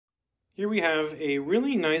Here we have a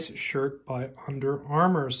really nice shirt by Under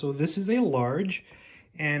Armour. So this is a large,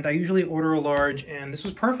 and I usually order a large, and this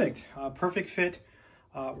was perfect. Perfect fit,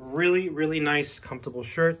 really, really nice, comfortable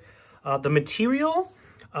shirt. The material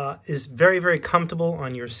is very, very comfortable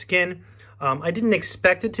on your skin. I didn't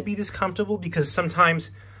expect it to be this comfortable because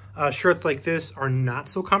sometimes shirts like this are not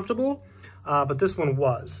so comfortable, but this one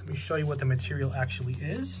was. Let me show you what the material actually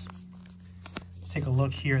is. Let's take a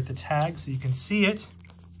look here at the tag so you can see it.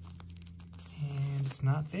 And it's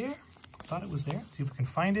not there. I thought it was there. Let's see if we can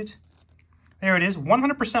find it. There it is,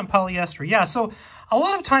 100% polyester. Yeah, so a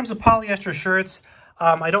lot of times with polyester shirts,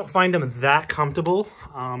 I don't find them that comfortable.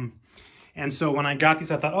 And so when I got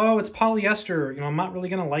these, I thought, oh, it's polyester. You know, I'm not really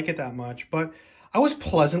going to like it that much. But I was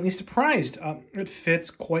pleasantly surprised. It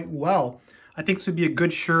fits quite well. I think this would be a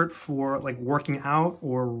good shirt for like working out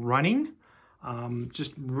or running.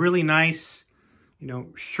 Just really nice, you know,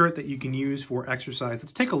 shirt that you can use for exercise.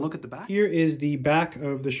 Let's take a look at the back. Here is the back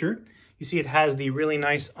of the shirt. You see it has the really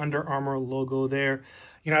nice Under Armour logo there.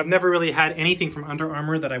 You know, I've never really had anything from Under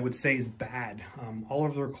Armour that I would say is bad. All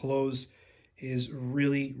of their clothes is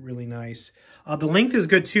really, really nice. The length is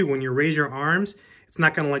good too. When you raise your arms, it's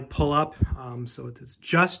not gonna like pull up. So it's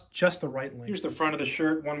just the right length. Here's the front of the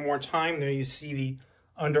shirt one more time. There you see the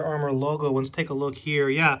Under Armour logo. Let's take a look here.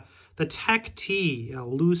 Yeah. The Tech Tee,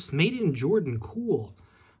 loose, made in Jordan, cool.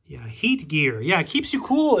 Yeah, heat gear. Yeah, it keeps you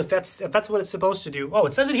cool if that's what it's supposed to do. Oh,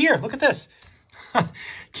 it says it here. Look at this.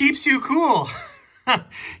 Keeps you cool.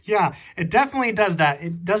 Yeah, it definitely does that.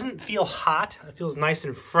 It doesn't feel hot. It feels nice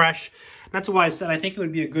and fresh. That's why I said I think it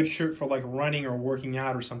would be a good shirt for like running or working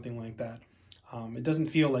out or something like that. It doesn't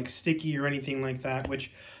feel like sticky or anything like that,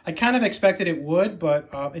 which I kind of expected it would, but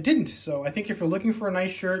it didn't. So I think if you're looking for a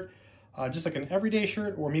nice shirt, just like an everyday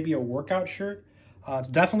shirt or maybe a workout shirt, it's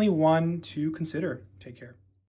definitely one to consider. Take care.